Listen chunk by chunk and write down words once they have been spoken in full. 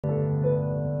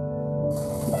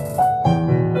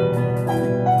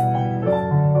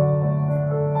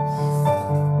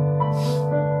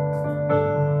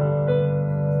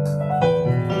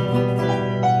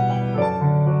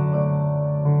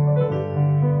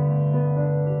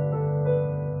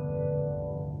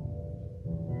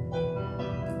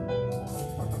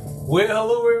Well,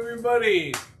 hello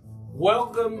everybody.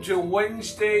 Welcome to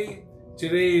Wednesday.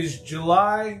 Today is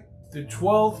July the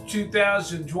 12th,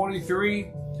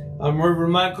 2023. I'm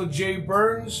Reverend Michael J.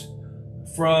 Burns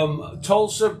from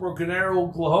Tulsa, Broken Arrow,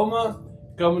 Oklahoma,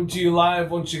 coming to you live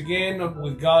once again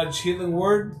with God's Healing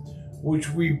Word, which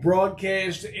we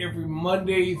broadcast every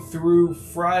Monday through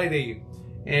Friday.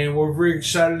 And we're very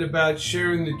excited about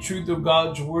sharing the truth of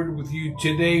God's Word with you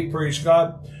today. Praise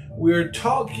God. We are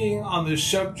talking on the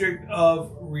subject of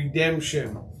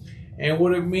redemption and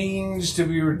what it means to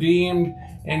be redeemed.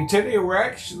 And today we're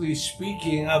actually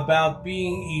speaking about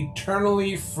being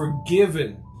eternally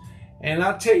forgiven. And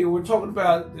I'll tell you, we're talking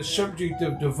about the subject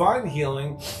of divine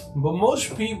healing, but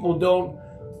most people don't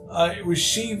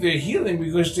receive their healing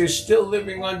because they're still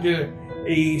living under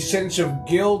a sense of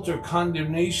guilt or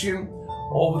condemnation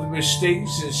over the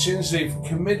mistakes and sins they've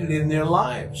committed in their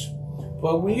lives.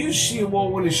 But when you see what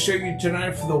I'm going to show you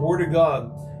tonight from the Word of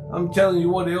God, I'm telling you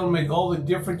what, it'll make all the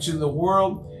difference in the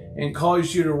world and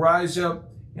cause you to rise up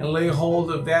and lay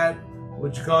hold of that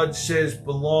which God says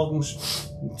belongs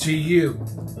to you.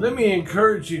 Let me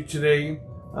encourage you today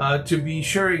to be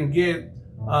sure and get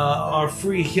our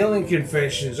free healing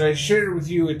confessions. I shared with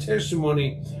you a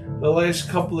testimony the last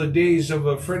couple of days of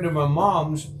a friend of my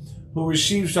mom's who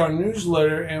receives our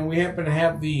newsletter, and we happen to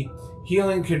have the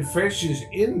healing confessions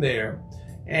in there.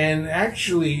 And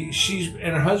actually, she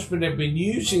and her husband have been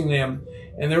using them,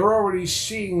 and they're already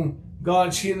seeing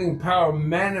God's healing power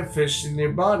manifest in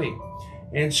their body.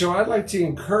 And so I'd like to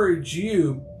encourage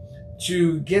you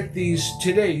to get these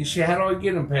today. You say, how do I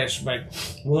get them, Pastor Mike?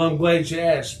 Well, I'm glad you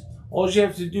asked. All you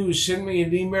have to do is send me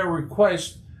an email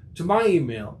request to my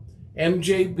email,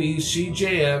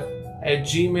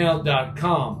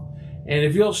 mjbcjf@gmail.com. And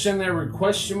if you'll send that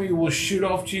request to me, we'll shoot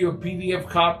off to you a PDF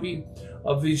copy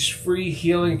of these free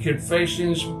healing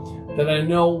confessions that I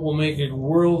know will make a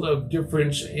world of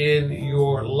difference in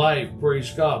your life.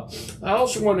 Praise God. I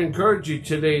also want to encourage you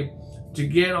today to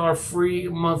get our free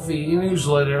monthly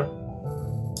newsletter.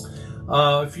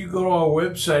 If you go to our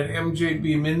website,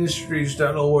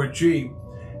 mjbministries.org,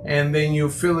 and then you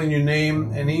fill in your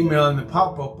name and email in the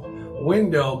pop-up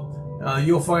window,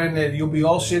 you'll find that you'll be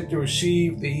all set to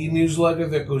receive the e-newsletter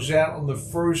that goes out on the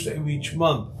 1st of each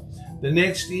month. The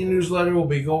next e-newsletter will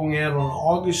be going out on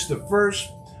August the 1st.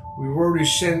 We've already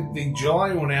sent the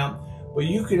July one out, but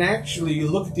you can actually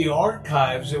look at the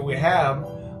archives that we have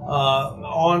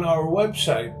on our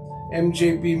website,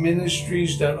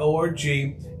 mjbministries.org.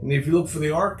 And if you look for the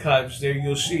archives there,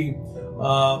 you'll see,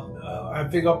 I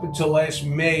think up until last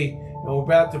May, and we're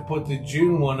about to put the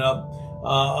June one up,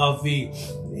 of the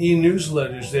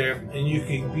e-newsletters there, and you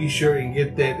can be sure and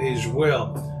get that as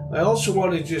well. I also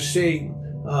want to just say,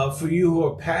 for you who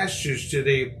are pastors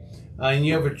today, and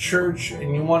you have a church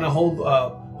and you want to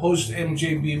host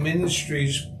MJB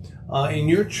Ministries in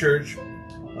your church,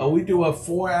 we do a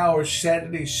 4-hour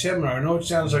Saturday seminar. I know it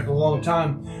sounds like a long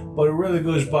time, but it really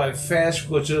goes by fast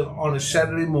because it's on a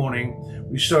Saturday morning.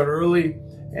 We start early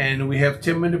and we have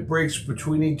 10-minute breaks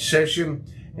between each session,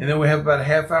 and then we have about a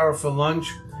half hour for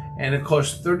lunch, and it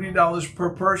costs $30 per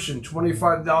person,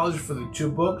 $25 for the 2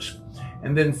 books,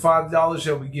 and then $5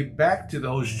 that we give back to the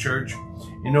host church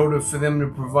in order for them to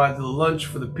provide the lunch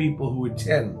for the people who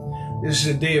attend. This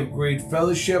is a day of great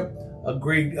fellowship, a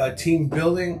great team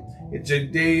building. It's a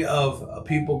day of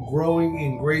people growing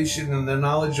in grace and in the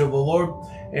knowledge of the Lord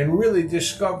and really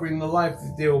discovering the life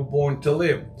that they were born to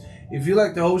live. If you'd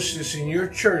like to host this in your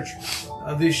church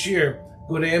this year,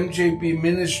 go to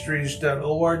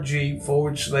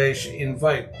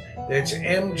mjbministries.org/invite. That's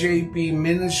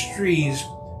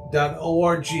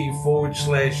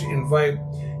mjbministries.org/invite.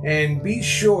 And be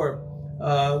sure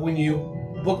when you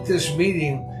book this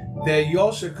meeting that you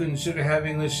also consider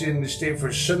having us in to stay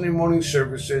for Sunday morning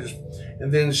services,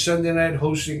 and then Sunday night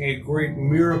hosting a great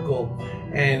miracle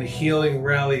and healing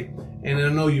rally. And I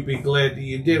know you'll be glad that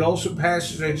you did. Also,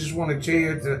 pastors, I just want to tell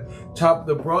you at the top of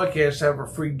the broadcast, I have a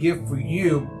free gift for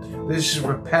you. This is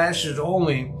for pastors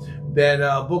only. That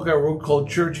book I wrote called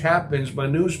Church Happens, my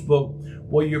newest book,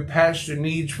 what your pastor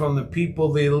needs from the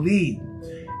people they lead.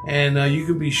 And you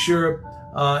can be sure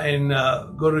and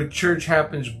go to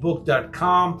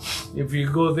churchhappensbook.com. If you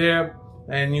go there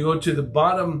and you go to the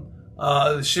bottom,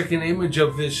 the second image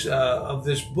of this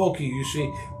book, you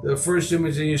see the first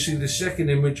image, and you see the second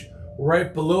image.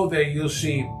 Right below that, you'll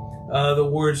see the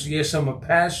words, yes, I'm a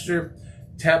pastor.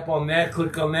 Tap on that,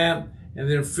 click on that, and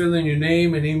then fill in your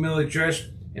name and email address,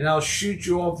 and I'll shoot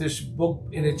you off this book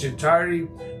in its entirety,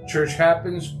 Church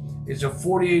Happens. It's a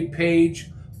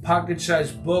 48-page,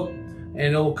 pocket-sized book,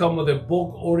 and it will come with a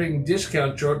bulk ordering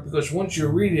discount chart, because once you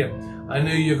read it, I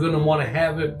know you're going to want to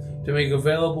have it to make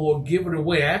available or give it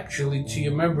away actually to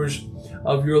your members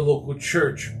of your local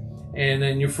church and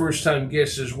then your first-time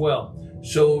guests as well.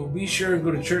 So be sure and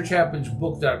go to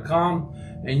churchhappensbook.com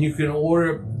and you can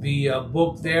order the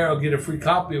book there. I'll get a free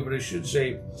copy of it, I should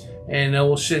say, and I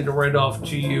will send it right off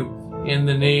to you in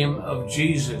the name of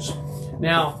Jesus.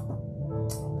 Now,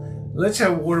 let's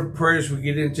have a word of prayer as we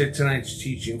get into tonight's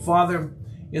teaching. Father,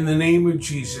 in the name of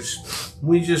Jesus,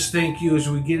 we just thank you as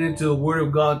we get into the Word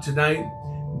of God tonight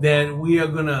that we are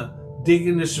going to dig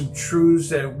into some truths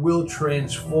that will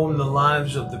transform the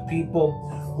lives of the people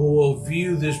who will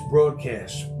view this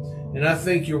broadcast. And I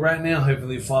thank you right now,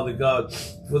 Heavenly Father God,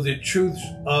 for the truths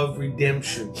of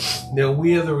redemption, that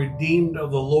we are the redeemed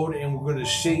of the Lord, and we're going to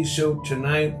say so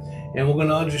tonight, and we're going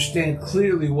to understand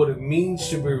clearly what it means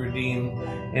to be redeemed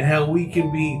and how we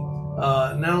can be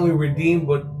not only redeemed,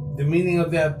 but the meaning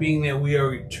of that being that we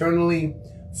are eternally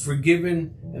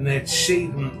forgiven and that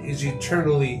Satan is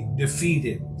eternally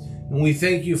defeated. And we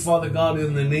thank you, Father God,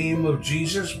 in the name of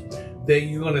Jesus, that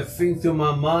you're going to think through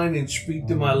my mind and speak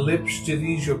through my lips to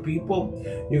these, your people.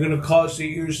 You're going to cause their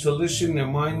ears to listen, their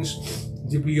minds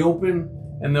to be open,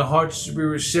 and their hearts to be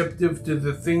receptive to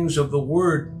the things of the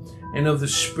Word and of the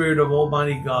Spirit of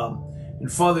Almighty God.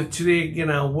 And Father, today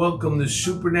again, I welcome the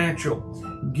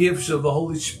supernatural gifts of the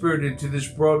Holy Spirit into this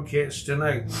broadcast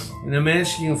tonight. And I'm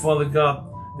asking, Father God,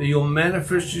 that you'll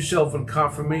manifest yourself in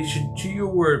confirmation to your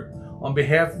Word on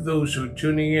behalf of those who are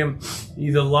tuning in,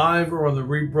 either live or on the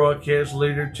rebroadcast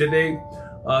later today,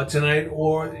 tonight,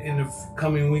 or in the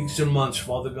coming weeks and months,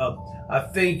 Father God. I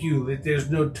thank you that there's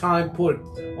no time put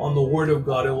on the Word of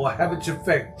God. It will have its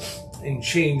effect and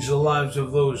change the lives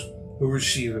of those who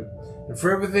receive it. And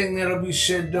for everything that will be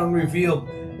said, done, revealed,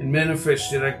 and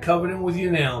manifested, I covenant with you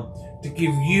now to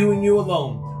give you and you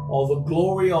alone all the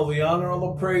glory, all the honor,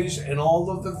 all the praise, and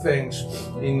all of the thanks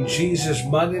in Jesus'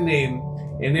 mighty name.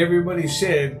 And everybody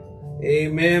said,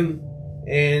 amen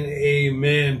and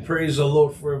amen. Praise the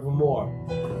Lord forevermore.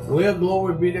 Well,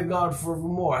 glory be to God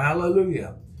forevermore.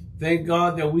 Hallelujah. Thank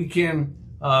God that we can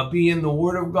be in the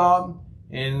Word of God,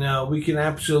 and we can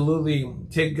absolutely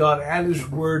take God at His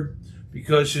Word,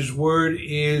 because His Word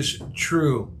is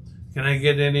true. Can I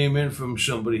get an amen from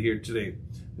somebody here today?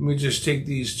 Let me just take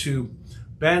these two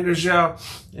banners out,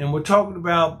 and we're talking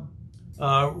about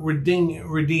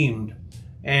redeemed.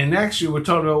 And actually, we're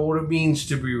talking about what it means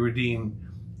to be redeemed.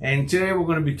 And today we're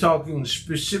going to be talking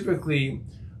specifically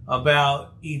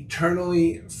about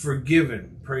eternally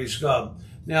forgiven. Praise God.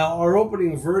 Now, our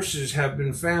opening verses have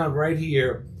been found right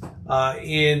here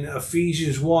in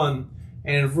Ephesians 1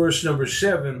 and verse number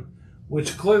 7,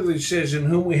 which clearly says, in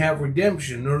whom we have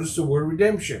redemption. Notice the word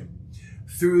redemption.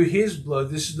 Through His blood,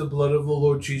 this is the blood of the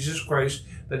Lord Jesus Christ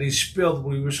that He spilled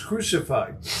when He was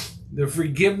crucified. The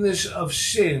forgiveness of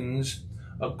sins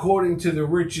according to the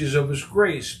riches of His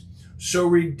grace. So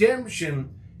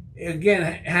redemption, again,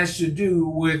 has to do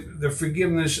with the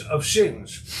forgiveness of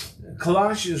sins.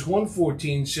 Colossians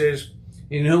 1:14 says,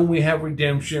 in whom we have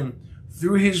redemption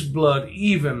through His blood,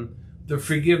 even the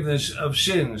forgiveness of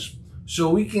sins. So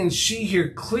we can see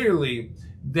here clearly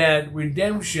that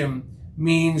redemption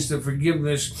means the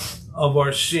forgiveness of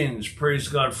our sins. Praise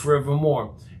God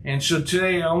forevermore. And so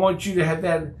today I want you to have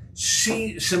that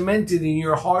cemented in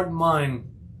your heart and mind,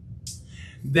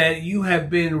 that you have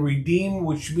been redeemed,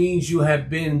 which means you have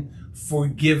been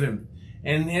forgiven.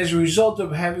 And as a result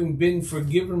of having been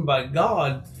forgiven by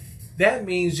God, that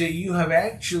means that you have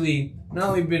actually not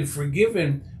only been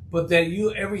forgiven, but that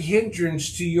every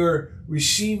hindrance to your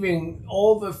receiving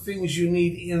all the things you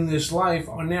need in this life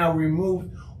are now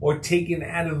removed or taken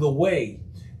out of the way.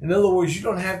 In other words, you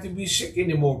don't have to be sick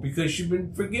anymore because you've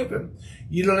been forgiven.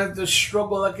 You don't have to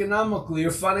struggle economically or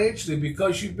financially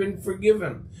because you've been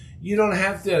forgiven. You don't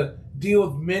have to deal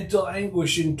with mental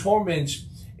anguish and torments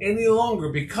any longer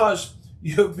because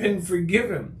you've been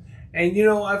forgiven. And you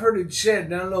know, I've heard it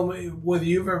said, I don't know whether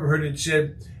you've ever heard it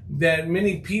said, that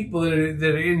many people that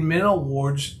are in mental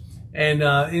wards and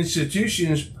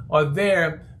institutions are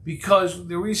there because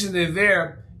the reason they're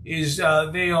there is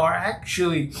they are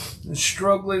actually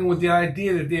struggling with the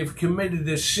idea that they've committed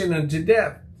this sin unto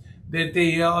death, that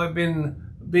they have been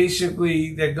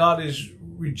basically, that God has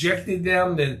rejected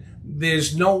them, that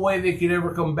there's no way they could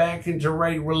ever come back into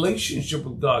right relationship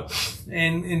with God.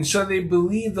 And so they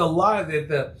believe the lie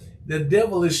that the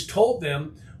devil has told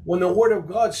them, when the Word of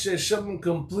God says something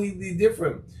completely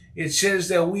different. It says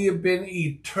that we have been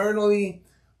eternally,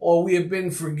 or we have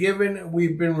been forgiven,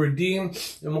 we've been redeemed,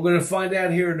 and we're going to find out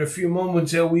here in a few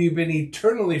moments that we've been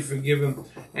eternally forgiven,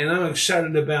 and I'm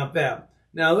excited about that.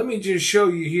 Now, let me just show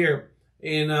you here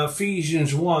in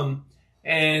Ephesians 1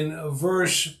 and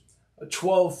verse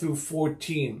 12 through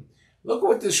 14. Look at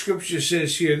what the scripture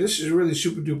says here. This is really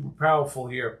super duper powerful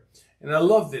here. And I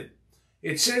loved it.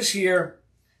 It says here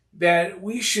that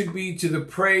we should be to the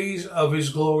praise of his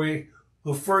glory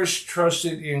who first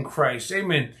trusted in Christ.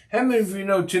 Amen. How many of you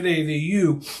know today that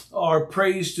you are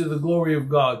praised to the glory of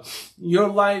God? Your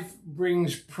life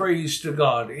brings praise to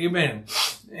God. Amen.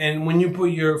 And when you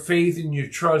put your faith and your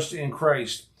trust in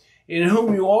Christ, in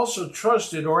whom you also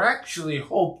trusted or actually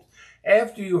hoped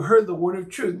after you heard the word of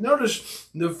truth. Notice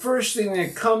the first thing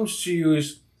that comes to you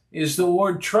is the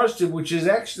word trusted, which is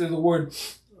actually the word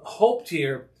hoped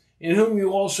here, in whom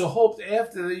you also hoped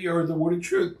after that you heard the word of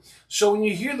truth. So when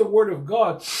you hear the word of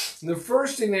God, the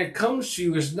first thing that comes to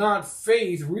you is not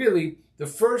faith, really. The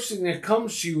first thing that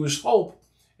comes to you is hope,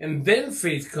 and then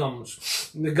faith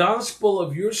comes. In the gospel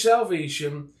of your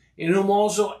salvation, in whom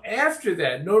also after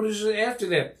that, notice after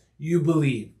that, you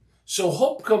believe. So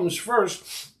hope comes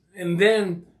first, and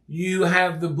then you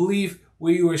have the belief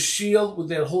where you are sealed with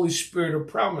that Holy Spirit of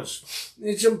promise.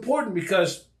 It's important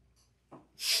because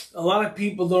a lot of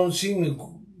people don't seem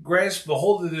to grasp a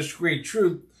hold of this great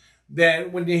truth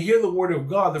that when they hear the word of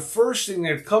God, the first thing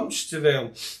that comes to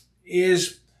them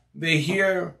is they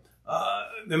hear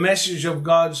the message of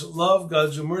God's love,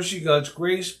 God's mercy, God's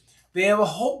grace. They have a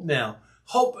hope now.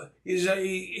 Hope is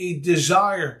a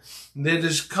desire that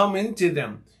has come into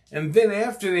them. And then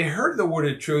after they heard the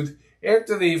word of truth,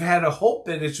 after they've had a hope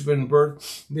that it's been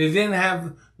birthed, they then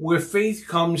have where faith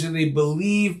comes and they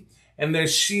believe and they're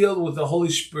sealed with the Holy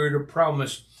Spirit of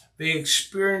promise. They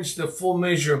experience the full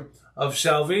measure of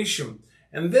salvation.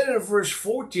 And then in verse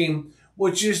 14,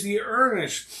 which is the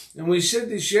earnest. And we said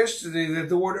this yesterday, that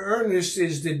the word earnest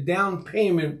is the down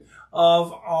payment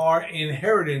of our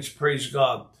inheritance, praise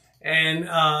God. And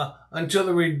until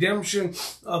the redemption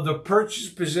of the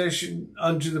purchased possession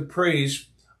unto the praise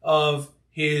of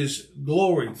his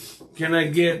glory. Can I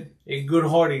get a good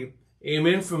hearty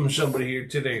amen from somebody here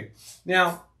today?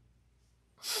 Now,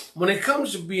 when it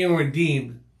comes to being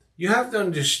redeemed, you have to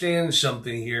understand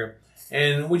something here.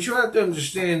 And what you have to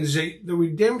understand is that the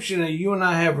redemption that you and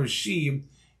I have received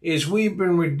is we've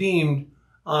been redeemed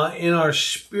in our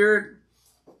spirit,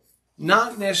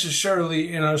 not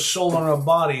necessarily in our soul and our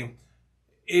body.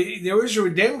 There is a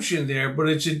redemption there, but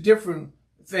it's a different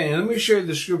thing. Let me show you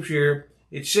the scripture here.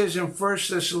 It says in 1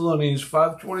 Thessalonians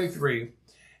 5:23,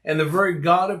 and the very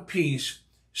God of peace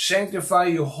sanctify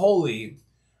you wholly.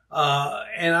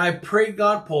 And I pray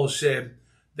God, Paul said,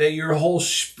 that your whole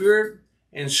spirit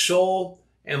and soul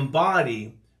and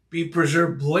body be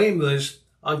preserved blameless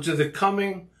unto the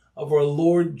coming of our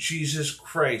Lord Jesus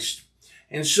Christ.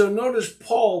 And so notice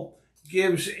Paul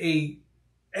gives a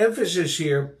emphasis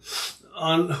here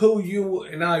on who you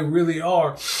and I really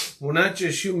are. We're not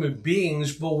just human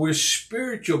beings, but we're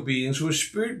spiritual beings. We're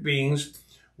spirit beings.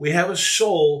 We have a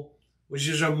soul, which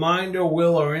is our mind, our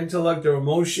will, our intellect, our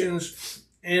emotions,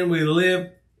 and we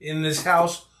live in this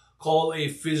house called a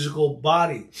physical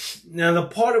body. Now, the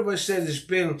part of us that has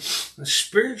been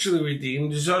spiritually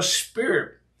redeemed is our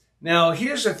spirit. Now,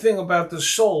 here's the thing about the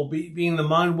soul, being the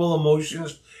mind, will,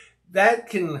 emotions, that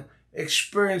can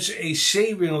experience a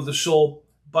saving of the soul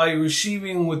by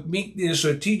receiving with meekness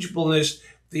or teachableness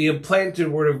the implanted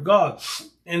word of God.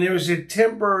 And there is a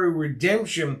temporary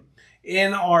redemption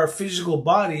in our physical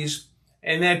bodies,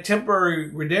 and that temporary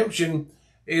redemption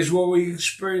is where we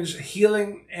experience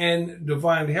healing and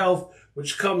divine health,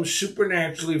 which comes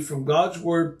supernaturally from God's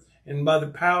word and by the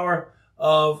power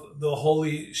of the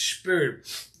Holy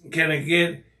Spirit. Can I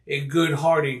get a good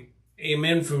hearty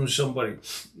amen from somebody?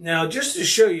 Now, just to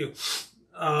show you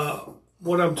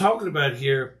what I'm talking about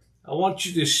here, I want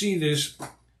you to see this.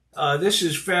 This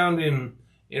is found in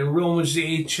Romans,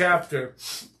 the 8th chapter,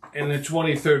 and the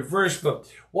 23rd verse. But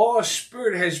while our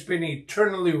spirit has been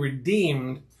eternally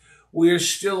redeemed, we are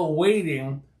still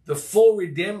awaiting the full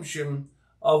redemption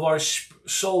of our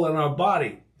soul and our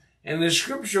body. And the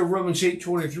scripture of Romans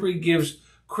 8:23 gives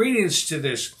credence to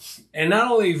this. And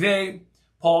not only they,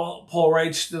 Paul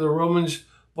writes to the Romans,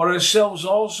 but ourselves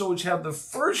also, which have the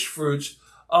first fruits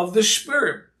of the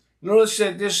Spirit. Notice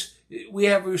that we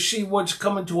have received what's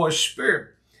coming to our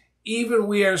spirit. Even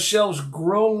we ourselves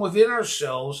grown within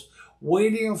ourselves,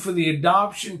 waiting for the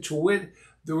adoption, to wit,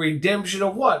 the redemption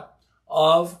of what?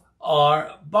 Of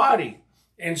our body.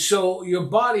 And so your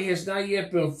body has not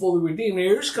yet been fully redeemed. Now,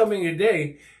 here's coming a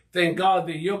day, thank God,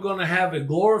 that you're going to have a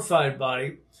glorified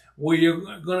body where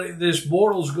this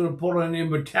mortal is going to put on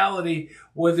immortality,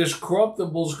 where this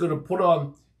corruptible is going to put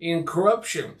on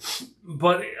incorruption.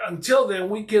 But until then,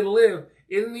 we can live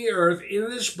in the earth,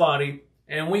 in this body,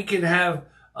 and we can have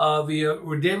the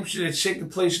redemption that's taking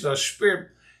place in our spirit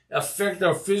affect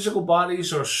our physical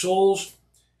bodies, our souls,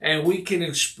 and we can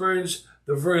experience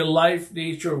the very life,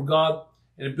 nature of God,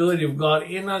 and ability of God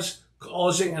in us,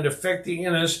 causing and affecting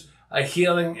in us a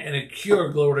healing and a cure,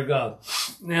 glory to God.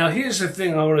 Now, here's the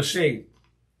thing I want to say.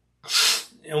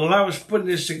 And when I was putting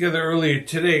this together earlier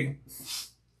today,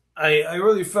 I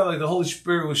really felt like the Holy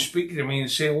Spirit was speaking to me and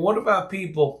saying, what about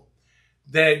people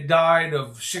that died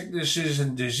of sicknesses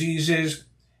and diseases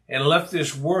and left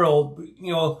this world,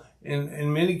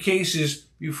 in many cases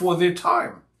before their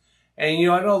time?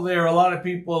 And, I know there are a lot of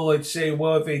people that say,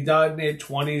 well, if they died in their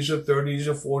 20s or 30s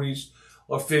or 40s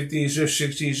or 50s or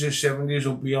 60s or 70s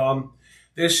or beyond,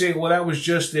 they're saying, well, that was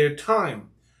just their time.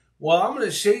 Well, I'm going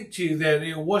to say to you that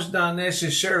it was not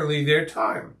necessarily their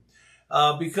time,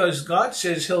 because God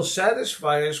says he'll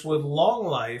satisfy us with long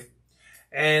life,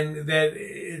 and that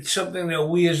it's something that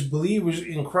we as believers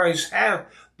in Christ have,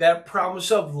 that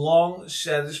promise of long,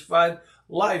 satisfied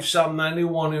life. Psalm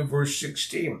 91 and verse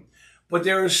 16. But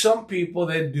there are some people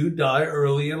that do die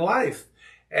early in life,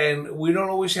 and we don't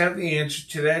always have the answer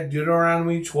to that.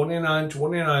 Deuteronomy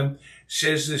 29:29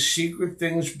 says the secret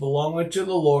things belong unto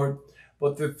the Lord,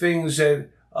 but the things that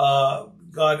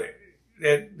God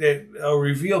that are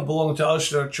revealed belong to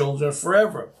us and our children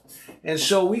forever. And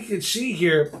so we can see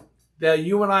here that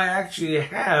you and I actually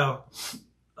have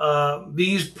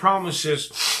these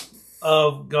promises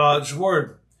of God's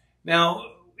word. Now,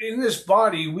 in this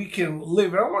body, we can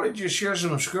live. And I want to just share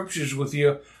some scriptures with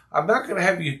you. I'm not going to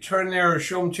have you turn there or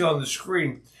show them to you on the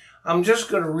screen. I'm just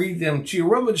going to read them to you.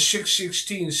 Romans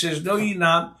 6:16 says, know ye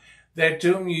not that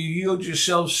to whom you yield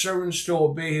yourselves servants to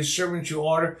obey, his servants you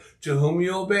order, to whom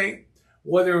you obey,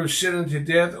 whether of sin unto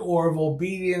death or of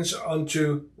obedience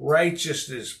unto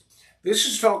righteousness. This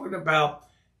is talking about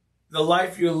the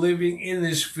life you're living in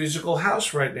this physical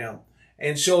house right now.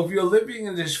 And so if you're living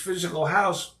in this physical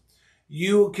house,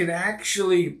 you can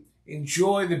actually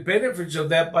enjoy the benefits of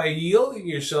that by yielding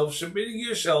yourselves, submitting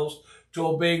yourselves to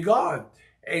obey God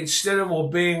instead of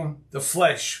obeying the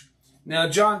flesh. Now,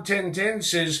 John 10:10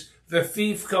 says, the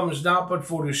thief comes not but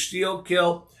for to steal,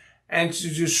 kill, and to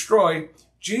destroy.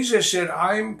 Jesus said,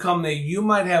 I am come that you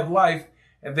might have life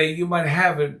and that you might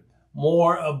have it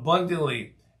more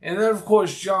abundantly. And then, of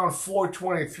course, John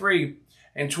 4:23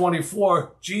 and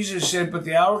 24, Jesus said, but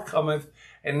the hour cometh,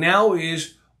 and now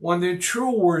is, when the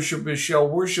true worshipers shall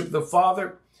worship the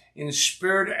Father in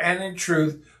spirit and in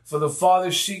truth, for the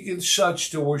Father seeketh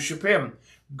such to worship him.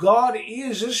 God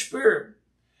is a spirit,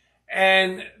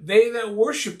 and they that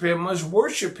worship him must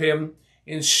worship him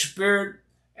in spirit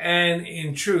and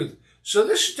in truth. So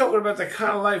this is talking about the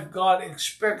kind of life God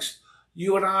expects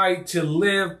you and I to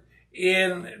live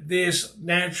in this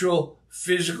natural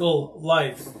physical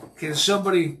life. Can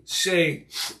somebody say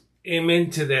amen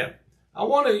to that? I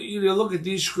want you to look at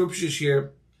these scriptures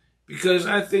here, because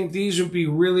I think these would be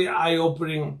really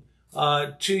eye-opening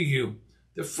to you.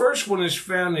 The first one is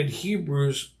found in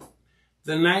Hebrews,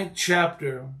 the 9th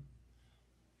chapter.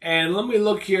 And let me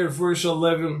look here at verse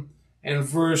 11 and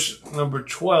verse number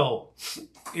 12.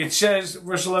 It says,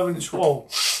 verse 11 and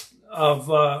 12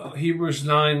 of Hebrews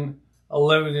 9:11,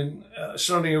 and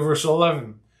starting at verse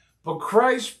 11. But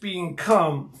Christ being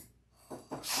come,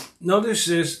 notice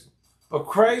this, but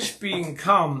Christ being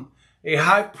come, a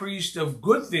high priest of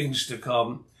good things to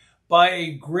come, by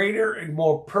a greater and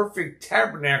more perfect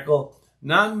tabernacle,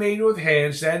 not made with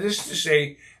hands, that is to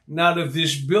say, not of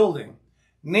this building,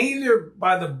 neither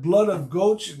by the blood of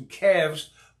goats and calves,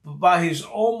 but by his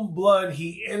own blood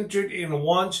he entered in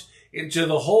once into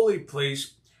the holy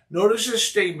place. Notice this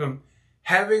statement,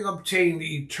 having obtained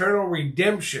eternal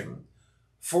redemption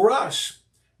for us.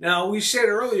 Now, we said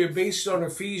earlier, based on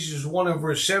Ephesians 1 and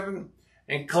verse 7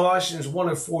 and Colossians 1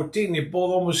 and 14, they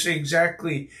both almost say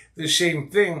exactly the same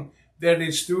thing, that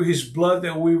it's through his blood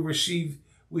that we've received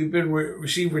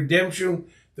redemption,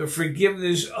 the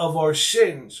forgiveness of our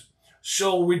sins.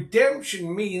 So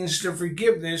redemption means the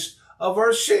forgiveness of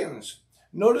our sins.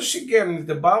 Notice again that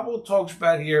the Bible talks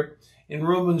about here in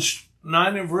Romans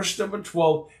 9 and verse number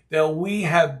 12 that we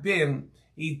have been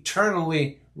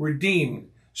eternally redeemed.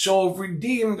 So if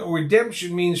redeemed or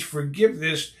redemption means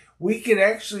forgiveness, we can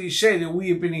actually say that we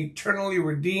have been eternally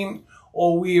redeemed,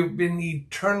 or we have been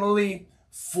eternally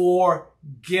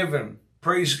forgiven.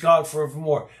 Praise God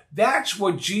forevermore. That's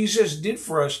what Jesus did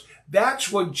for us.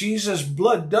 That's what Jesus'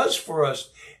 blood does for us.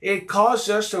 It causes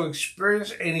us to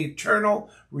experience an eternal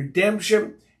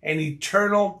redemption and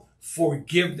eternal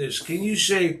forgiveness. Can you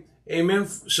say amen,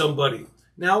 somebody?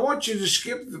 Now, I want you to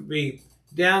skip me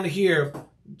down here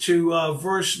to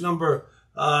verse number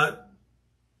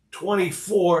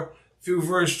 24 through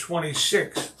verse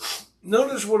 26.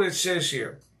 Notice what it says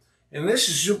here. And this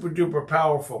is super duper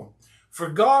powerful. For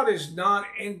God is not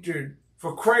entered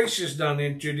For Christ is not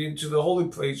entered into the holy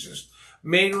places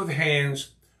made with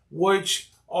hands,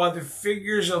 which are the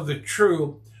figures of the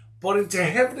true, but into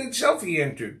heaven itself he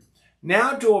entered,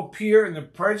 now to appear in the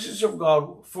presence of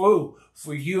God for who?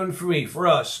 For you and for me, for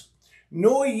us.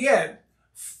 Nor yet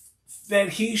that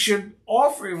he should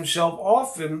offer himself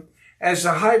often, as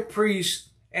the high priest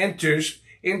enters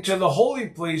into the holy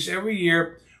place every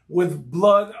year with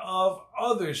blood of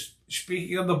others,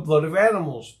 speaking of the blood of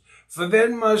animals. For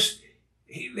then must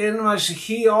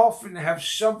he often have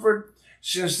suffered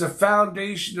since the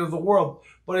foundation of the world.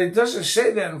 But it doesn't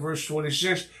say that in verse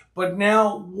 26. But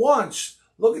now once,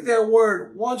 look at that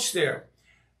word, once there.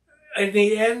 In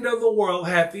the end of the world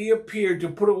hath he appeared to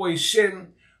put away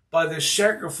sin by the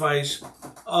sacrifice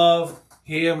of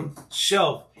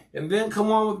himself. And then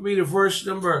come on with me to verse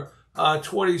number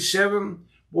 27,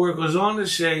 where it goes on to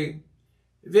say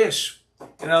this.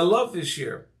 And I love this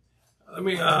here. Let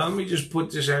me just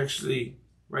put this actually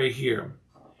right here.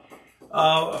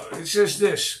 It says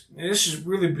this, and this is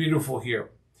really beautiful here.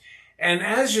 And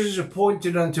as it is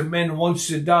appointed unto men once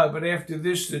to die, but after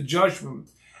this the judgment,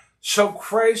 so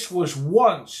Christ was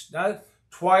once, not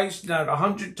twice, not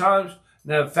 100 times,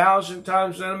 not 1,000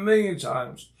 times, not 1,000,000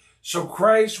 times. So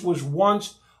Christ was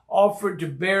once offered to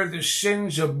bear the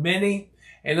sins of many,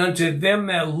 and unto them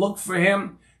that look for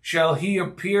him shall he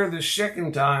appear the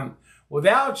second time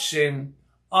without sin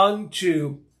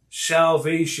unto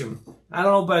salvation. I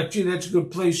don't know about you, that's a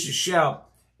good place to shout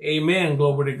amen,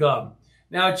 glory to God.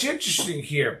 Now it's interesting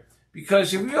here,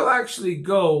 because if you'll actually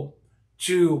go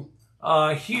to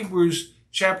Hebrews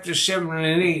chapter 7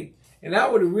 and 8, and I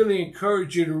would really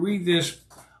encourage you to read this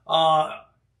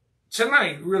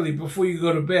tonight, really, before you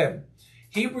go to bed.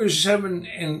 Hebrews 7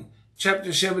 and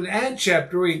chapter 7 and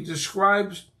chapter 8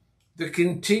 describes the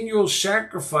continual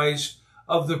sacrifice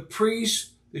of the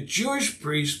priests, the Jewish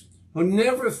priests, who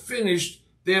never finished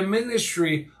their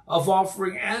ministry of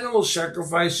offering animal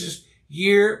sacrifices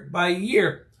year by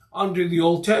year under the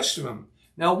Old Testament.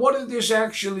 Now, what did this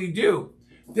actually do?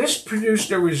 This produced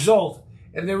a result,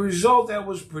 and the result that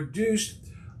was produced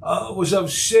was of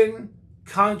sin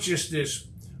consciousness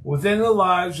within the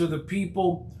lives of the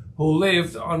people who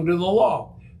lived under the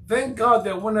law. Thank God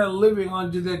that we're not living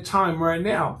under that time right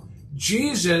now.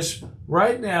 Jesus,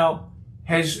 right now,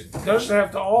 doesn't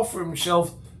have to offer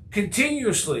himself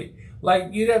continuously. Like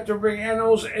you'd have to bring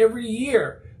animals every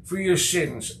year for your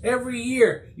sins. Every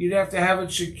year you'd have to have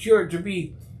it secured to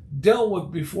be dealt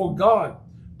with before God.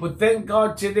 But thank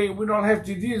God today we don't have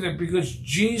to do that, because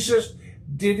Jesus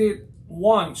did it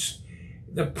once.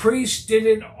 The priests did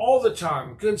it all the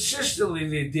time. Consistently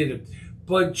they did it.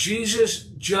 But Jesus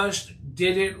just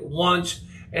did it once,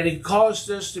 and he caused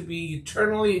us to be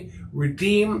eternally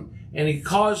redeemed, and he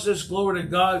caused us, glory to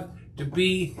God, to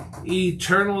be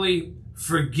eternally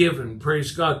forgiven.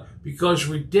 Praise God. Because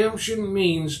redemption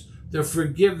means the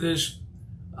forgiveness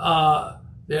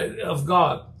of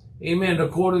God. Amen.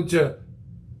 According to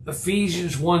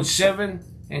Ephesians 1:7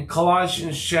 and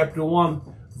Colossians chapter 1,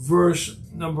 verse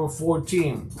number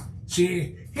 14.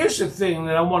 See, here's the thing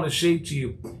that I want to say to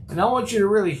you, and I want you to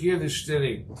really hear this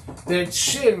today, that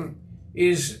sin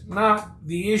is not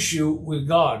the issue with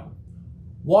God.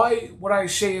 Why would I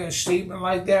say a statement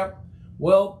like that?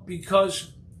 Well,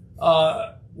 because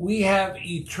we have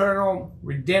eternal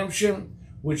redemption,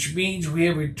 which means we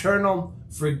have eternal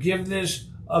forgiveness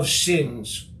of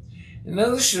sins. And now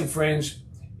listen, friends,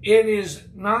 it is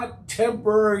not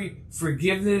temporary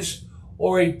forgiveness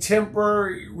or a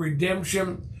temporary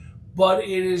redemption, but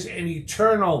it is an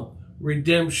eternal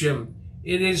redemption.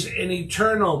 It is an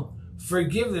eternal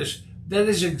forgiveness. That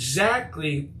is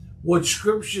exactly what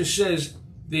Scripture says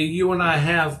that you and I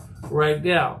have right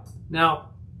now. Now,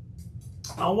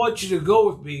 I want you to go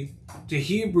with me to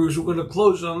Hebrews. We're going to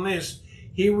close on this.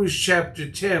 Hebrews chapter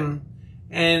 10.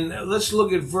 And let's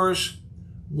look at verse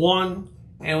 1.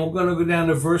 And we're going to go down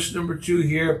to verse number 2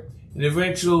 here. And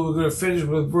eventually we're going to finish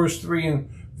with verse 3 and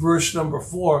verse number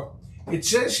 4. It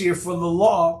says here, for the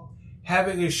law,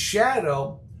 having a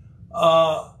shadow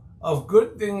of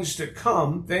good things to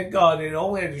come. Thank God it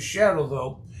only had a shadow,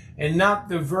 though, and not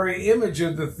the very image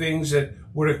of the things that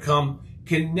were to come,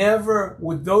 can never,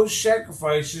 with those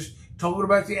sacrifices, talking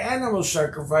about the animal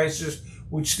sacrifices,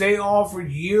 which they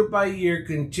offered year by year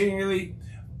continually,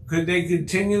 could they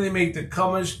continually make the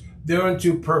comers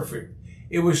thereunto perfect?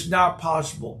 It was not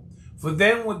possible. For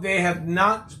then would they have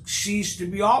not ceased to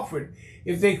be offered.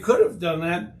 If they could have done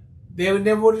that, they would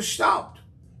never would have stopped.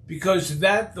 Because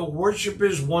that the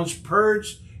worshippers, once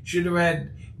purged, should have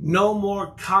had no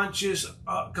more conscience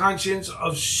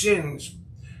of sins.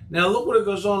 Now look what it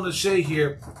goes on to say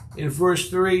here in verse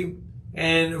 3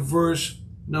 and verse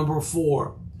number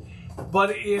 4.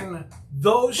 But in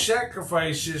those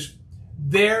sacrifices,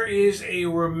 there is a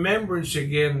remembrance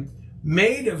again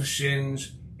made of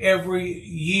sins every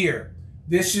year.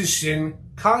 This is sin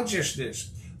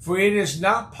consciousness. For it is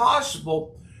not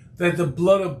possible that the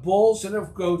blood of bulls and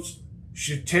of goats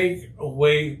should take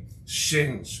away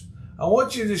sins. I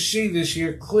want you to see this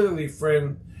here clearly,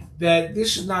 friend, that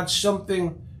this is not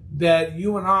something that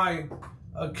you and I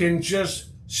can just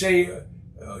say,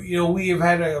 we have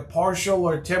had a partial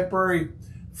or temporary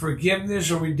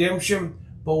forgiveness or redemption,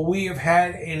 but we have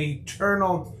had an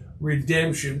eternal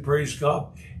redemption, praise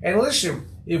God. And listen,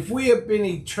 if we have been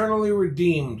eternally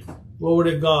redeemed,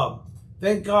 glory to God,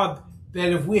 thank God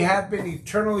that if we have been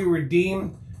eternally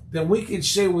redeemed, then we can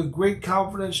say with great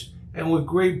confidence and with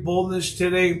great boldness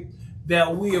today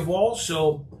that we have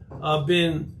also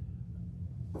been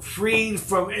freed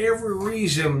from every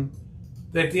reason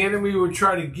that the enemy would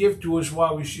try to give to us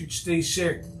why we should stay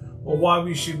sick or why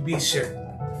we should be sick.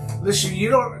 Listen, you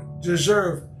don't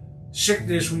deserve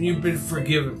sickness when you've been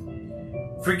forgiven.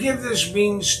 Forgiveness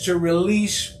means to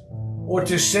release or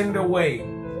to send away.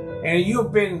 And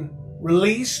you've been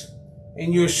released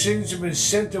and your sins have been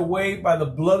sent away by the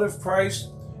blood of Christ.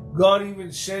 God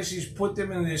even says He's put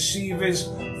them in the sea of His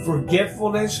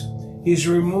forgetfulness. He's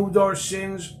removed our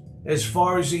sins as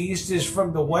far as the east is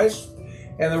from the west.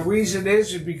 And the reason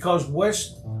is because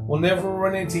west will never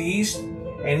run into east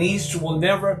and east will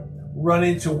never run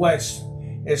into west.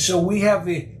 And so we have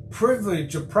the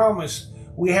privilege, the promise,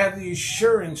 we have the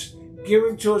assurance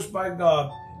given to us by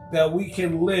God that we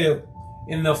can live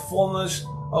in the fullness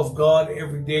of God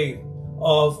every day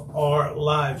of our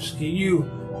lives. Can you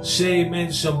say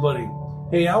amen, somebody?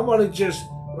 Hey, I want to just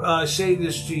say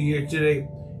this to you today.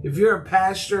 If you're a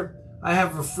pastor, I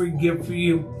have a free gift for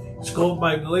you. It's called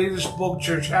my latest book,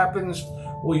 Church Happens,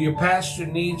 What Your Pastor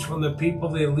Needs from the People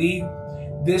They Lead.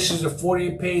 This is a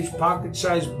 48-page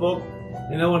pocket-sized book,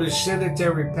 and I want to send it to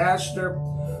every pastor,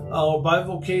 or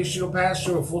bivocational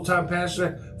pastor, or full-time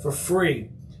pastor for free.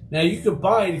 Now, you can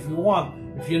buy it if you want,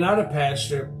 if you're not a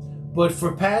pastor. But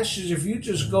for pastors, if you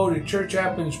just go to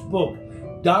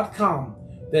churchhappensbook.com,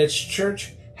 that's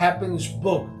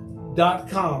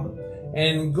churchhappensbook.com,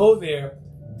 and go there,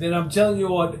 then I'm telling you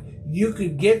what, you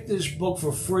could get this book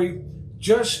for free.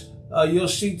 Just, you'll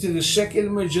see to the second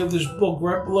image of this book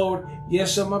right below it,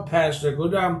 yes, I'm a pastor. Go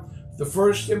down the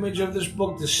first image of this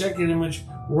book, the second image,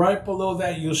 right below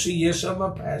that, you'll see, yes, I'm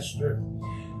a pastor.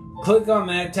 Click on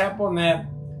that, tap on that,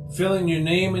 fill in your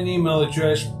name and email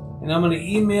address, and I'm going to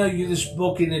email you this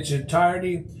book in its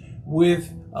entirety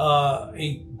with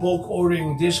a bulk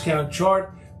ordering discount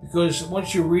chart, because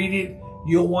once you read it,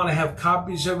 you'll want to have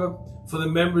copies of it for the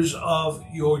members of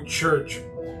your church.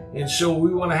 And so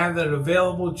we want to have that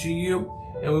available to you,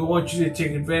 and we want you to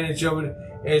take advantage of it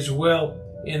as well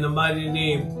in the mighty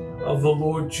name of the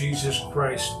Lord Jesus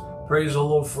Christ. Praise the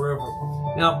Lord forever.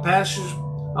 Now, pastors,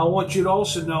 I want you to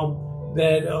also know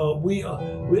that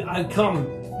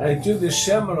I do this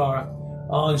seminar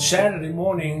on Saturday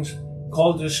mornings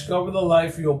called Discover the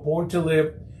Life You're Born to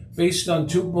Live, based on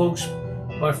 2 books.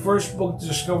 My first book,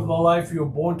 Discover the Life You're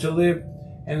Born to Live,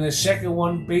 and the second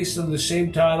one, based on the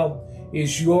same title,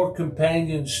 is Your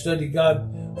Companion Study Guide,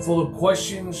 full of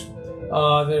questions that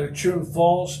are true and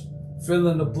false, fill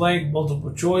in the blank,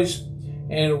 multiple choice.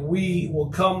 And we will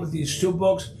come with these 2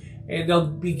 books, and they'll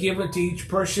be given to each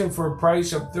person for a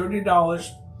price of $30.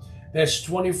 That's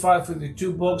 $25 for the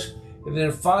 2 books, and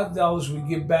then $5 we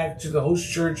give back to the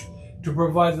host church to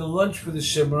provide the lunch for the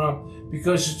seminar,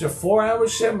 because it's a 4-hour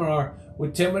seminar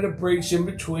with 10-minute breaks in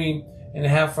between and a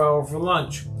half hour for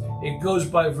lunch. It goes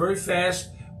by very fast,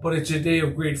 but it's a day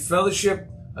of great fellowship,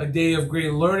 a day of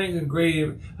great learning, a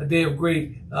day of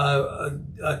great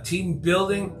team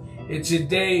building. It's a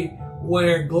day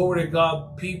where, glory to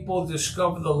God, people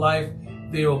discover the life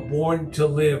they were born to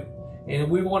live. And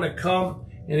we want to come,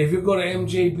 and if you go to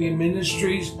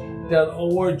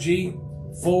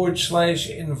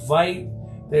mjbministries.org/invite,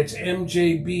 that's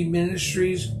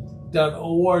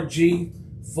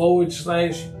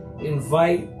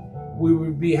mjbministries.org/invite. We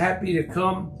would be happy to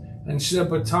come and set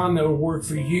up a time that will work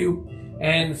for you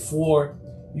and for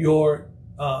your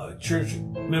church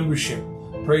membership.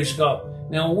 Praise God.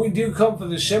 Now, when we do come for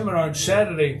the seminar on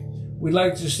Saturday, we'd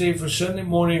like to stay for Sunday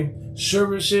morning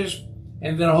services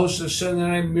and then host a Sunday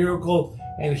night miracle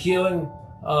and healing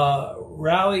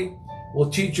rally. We'll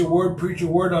teach a word, preach a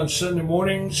word on Sunday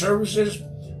morning services,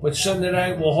 but Sunday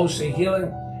night we'll host a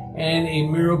healing and a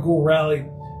miracle rally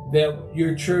that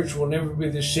your church will never be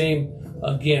the same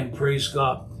again. Praise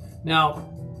God. Now,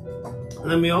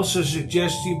 let me also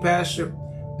suggest to you, Pastor,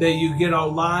 that you get our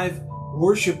live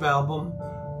worship album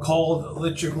called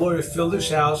Let Your Glory Fill This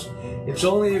House. It's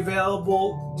only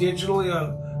available digitally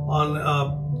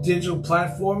on digital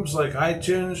platforms like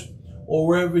iTunes or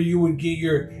wherever you would get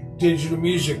your digital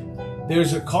music.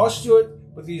 There's a cost to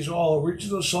it, but these are all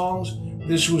original songs.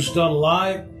 This was done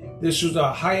live. This was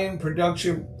a high-end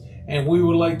production, and we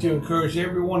would like to encourage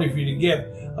every one of you to get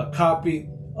a copy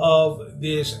of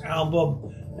this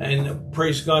album. And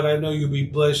praise God, I know you'll be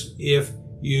blessed if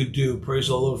you do. Praise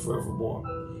the Lord forevermore.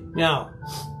 Now,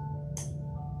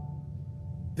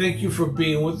 thank you for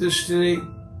being with us today.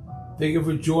 Thank you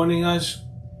for joining us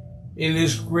in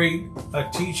this great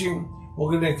teaching.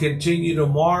 We're going to continue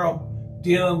tomorrow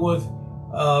dealing with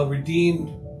redeemed,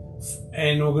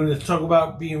 and we're going to talk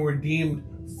about being redeemed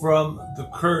from the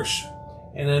curse.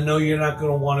 And I know you're not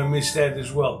going to want to miss that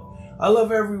as well. I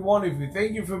love every one of you.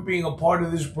 Thank you for being a part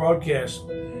of this broadcast.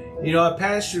 You know, I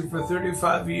pastored for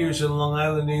 35 years in Long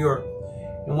Island, New York,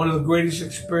 and one of the greatest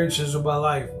experiences of my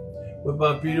life with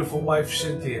my beautiful wife,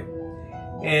 Cynthia.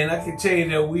 And I can tell you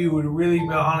that we would really be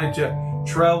honored to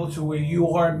travel to where you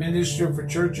are, minister for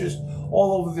churches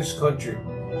all over this country.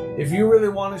 If you really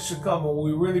want us to come, and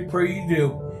we really pray you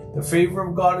do, the favor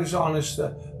of God is on us,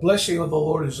 the blessing of the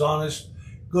Lord is on us.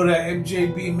 Go to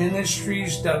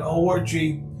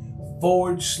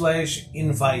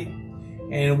mjbministries.org/invite,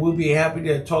 and we'll be happy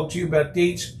to talk to you about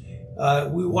dates.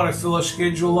 We want to fill our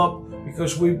schedule up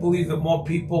because we believe the more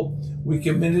people we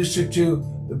can minister to,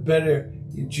 the better,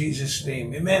 in Jesus'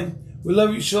 name. Amen. We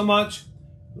love you so much.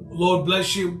 Lord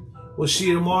bless you. We'll see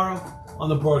you tomorrow on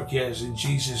the broadcast in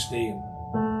Jesus' name.